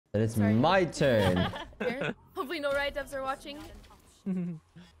Then it's my turn. Here. Hopefully no Riot devs are watching.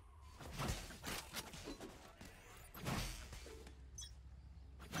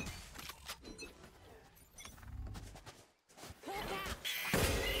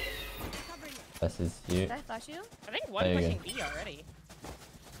 This is you. Did I flash you? I think one There you pushing go. B already.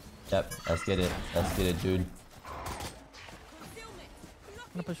 Yep, let's get it. Let's get it, dude. I'm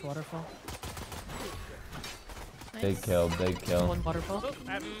gonna push waterfall. Nice. Big kill, big kill. One waterfall. Oh,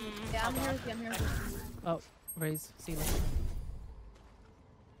 Yeah, I'm here with you. I'm here with you. Oh, raise ceiling.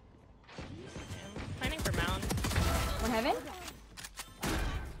 I'm planning for mound. One heaven?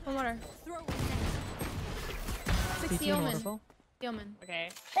 One water. CT 60 and omen. waterfall. The omen. Okay.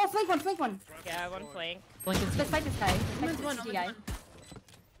 Oh, flank one, flank one. Yeah, one flank. Blink and Let's fight this guy. Omen's Let's one. fight this guy.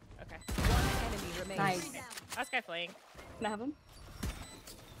 Okay. Nice. Last guy flank. Can I have him?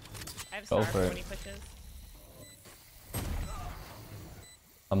 I have Go star for it. when he pushes.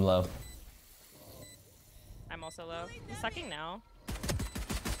 I'm low. I'm also low. He's sucking now.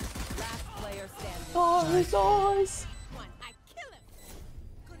 Last player standing. Oh, nice.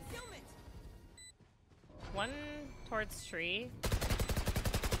 One towards tree.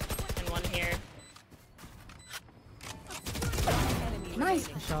 And one here. Enemy Nice.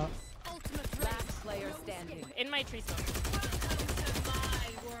 remaining. Shot. Last player standing. In my tree smoke.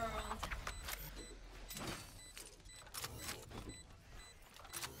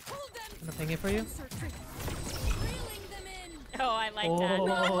 I'm gonna ping it for you. Oh, I like that.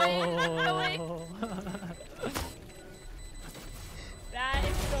 Oh. That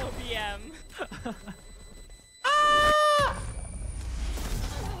is so BM.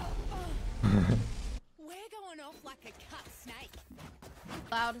 We're going off like a cut snake.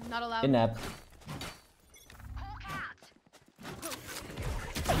 Loud. Not allowed. Kidnap.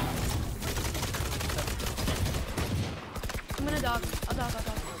 I'm gonna dog. I'll dog.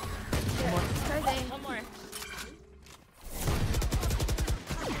 Here. Try they. One more.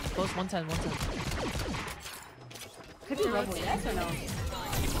 Close 110, 110. Could be Rumble, yes or no?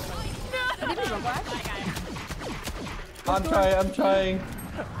 Could it be Rumble? I'm trying.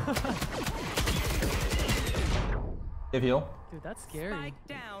 Give heal. Dude, that's scary. Spike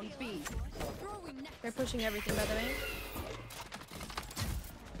down B. They're pushing everything, by the way.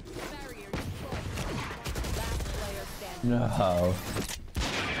 Last player standing. No.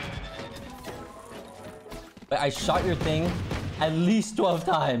 But I shot your thing at least 12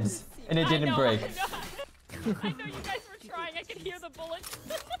 times and it didn't break. I know you guys were trying. I could hear the bullets.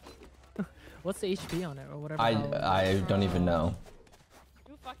 What's the HP on it or whatever? I don't even know.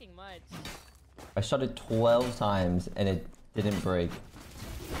 Too fucking much. I shot it 12 times and it didn't break.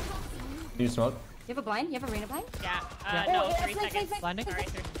 You smoke? You have a blind? You have a arena blind? Yeah. Yeah. No, Oh, 3 flank, seconds. flank, Blinding? Sorry,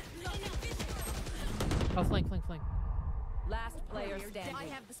 3. Oh, flank, flank, flank. Last player standing. I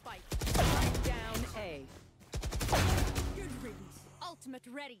have the spike. Spike down A. Good riddance. Ultimate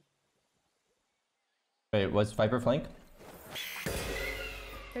ready. Wait, was Viper flank?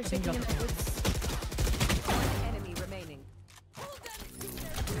 They're shaking in the woods. One enemy remaining.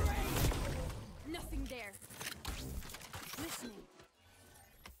 Nothing there. Listening.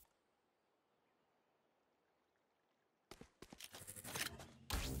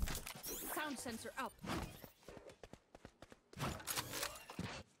 Sound sensor up.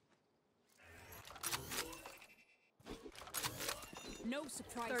 No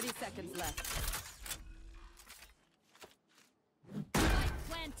surprise. 30 seconds left.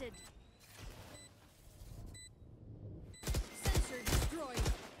 Planted. Sensor destroyed.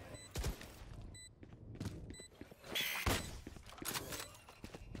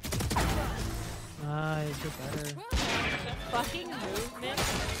 Nice, you're better. The fucking movement.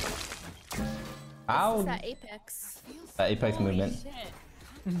 Ow! It's that Apex. That Apex movement. Shit.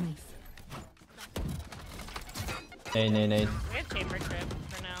 Nade. We have chamber trip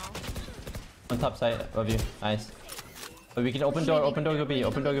for now. On top side of you. Nice. But we can open door go B,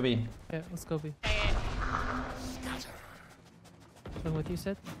 open door go B. Yeah, let's go B. Okay. Been with you,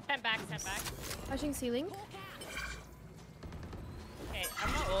 Sid? 10 back, 10 back. Pushing ceiling. Okay,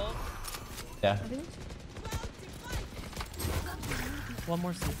 I'm not ult. Yeah. One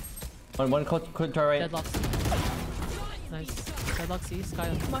more C. One quick to our right. Deadlock C. Nice. Deadlock C, Sky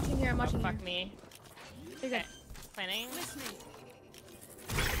on. I'm watching here. I'm Oh, watching here. fuck me. You're good. Okay. Planning.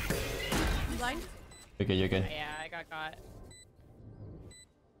 I'm blind. You're good, you're good. Yeah, I got.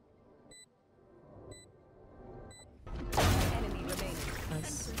 Enemy remaining.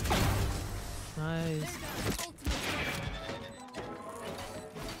 Nice. Nice.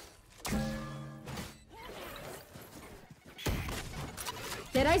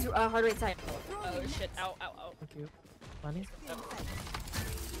 Dead Eye's hard right side. Oh shit. Ow, ow, ow. Thank you. Bunny?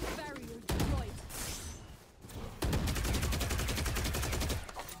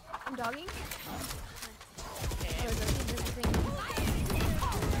 dogging.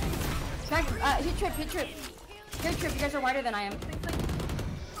 Okay. Back, hit trip. Hit trip. You guys are wider than I am.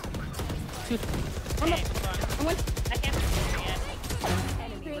 Two. One more. Okay, hold on. One. I can't see it yet.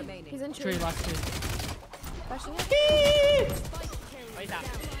 Enemy remaining. He's in Tree, tree. last two. Flashing it. Oh, he's out.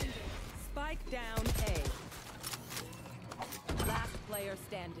 Spike down A. Last player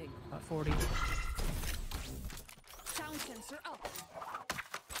standing. 40. Sound sensor up.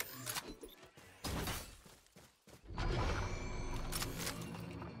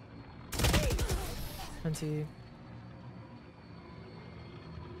 20.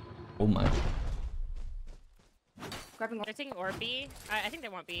 Oh my. Grabbing one. They're taking or B. I think they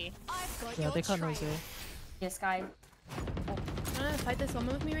want B. I've got Yeah, your they can't trail. noise it. Yes, guy. Wanna fight this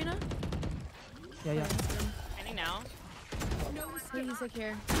woman with me right now? Yeah, yeah. I think now. No Yeah, he's like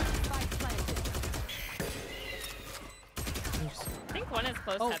here. Spike planted. Oops. I think one is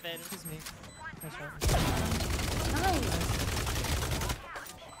close Oh, heaven. excuse me. Nice shot. Nice.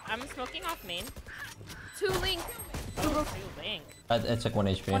 I'm smoking off main. 2 link. Oh, two link. It's like 1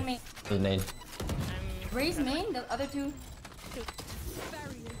 HP. One main. There's a nade. I'm Raise main. The other two.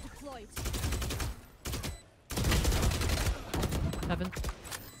 barrier deployed. Heaven.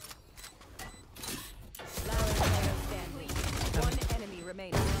 Last player standing. One enemy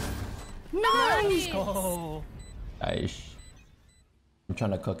remaining. Nice. Oh. Nice. I'm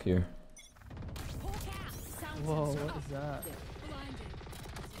trying to cook here. Hawk out. Sound Whoa, sensor what up. is that? Blinded.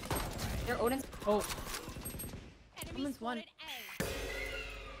 They're Odin's. Oh. Enemy Someone's one. spotted A.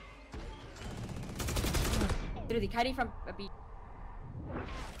 Literally kiting from a B.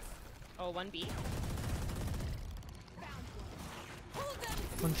 oh 1B.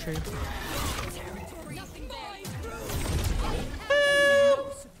 One tree. Nothing there.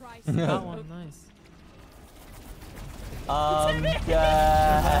 Surprise. That one, nice.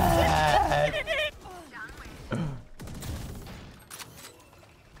 Dead.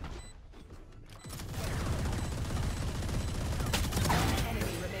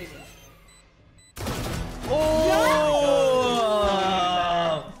 Enemy remaining.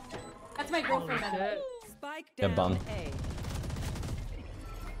 Oh! That's my girlfriend. by the way. Spike Yeah, down bum. A.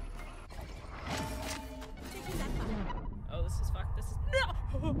 Oh, this is fucked. This is no.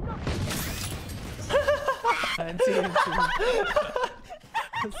 I didn't see him too.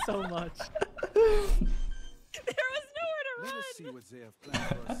 So much. There was nowhere to Let run. us see what they have planned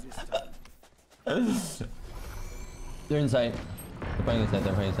for us this time. They're inside. They're playing inside.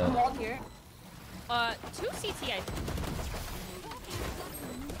 They're playing I'm inside. walled here. 2 CT.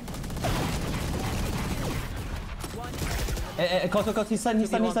 I think. Close. He's stunned right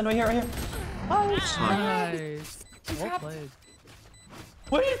here, right here. Nice. Well trapped. played.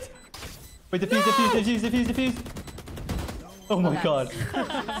 Wait! Wait, defuse. Oh my Okay. god.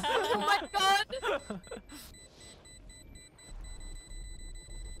 Oh my god!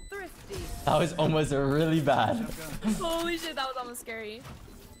 Thrifty. That was almost really bad. Holy shit, that was almost scary.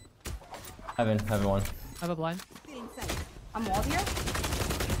 Heaven one. I have a blind. I'm walled here.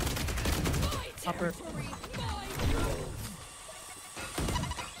 Upper.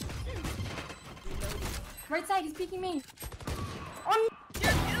 Right side. He's peeking me. On.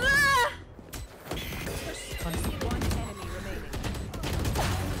 One enemy remaining.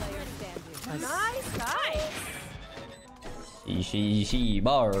 Player standing. Nice, guys. She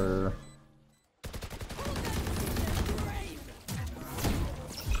bar. Reeling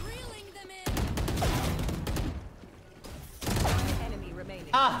them in. Enemy remaining.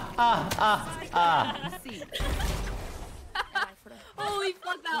 Ah. C. Holy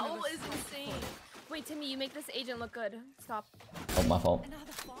fuck, that ult is insane. Wait, Timmy, you make this agent look good. Stop. Oh, my fault.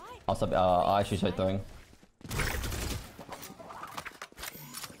 Another fight. I'll stop. I'll actually start throwing.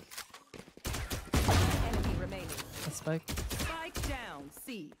 Enemy remaining. A spike. Spike down.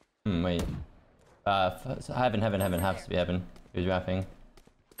 C. Wait. Heaven. Has to be heaven. Who's rapping?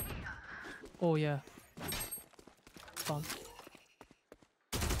 Oh yeah. Bomb.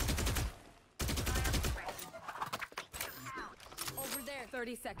 Over there.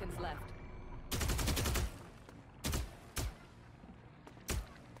 30 seconds left.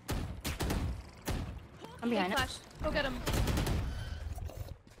 I'm behind it. Flash. Go get him.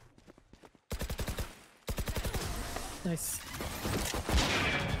 Nice.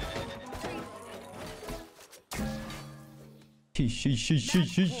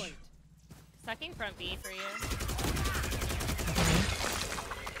 Sheesh. Sucking front B for you.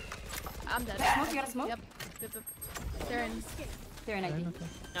 I'm dead. Smoke. You gotta smoke. Yep. They're in. They're in Okay, ID. okay.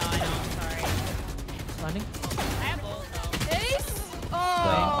 No, I don't. Sorry. Landing. I have ult though. Ace!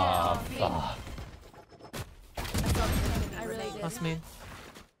 Oh! Fuck. I really did. Last main.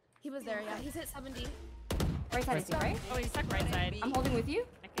 He was there, yeah. He's hit 70. Right side is you, right? Oh, he's stuck right side. I'm holding with you.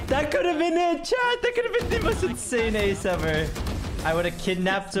 That could have been it, chat. That could have been the most insane ace ever. I would have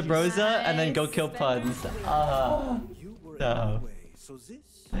kidnapped Zabroza and then go kill Puns. You were No. in the way, so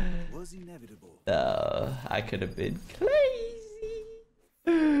this was inevitable. No, I could have been crazy.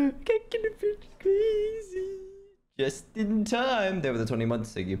 I could have been crazy. Just in time. There were the 20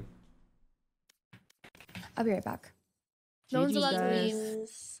 months, Siggy. I'll be right back. No one's GG's, allowed to guys. leave.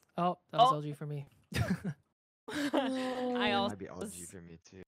 Oh, that was LG for me. I also Might be LG for me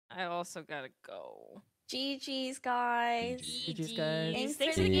too. I also gotta go. GG's, guys. GG's, guys. Thanks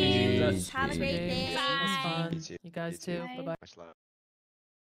Thanks for the for the games. games. Have a great GG's. day. That was Bye. fun. You too. You guys You too. too. Bye bye. Much love.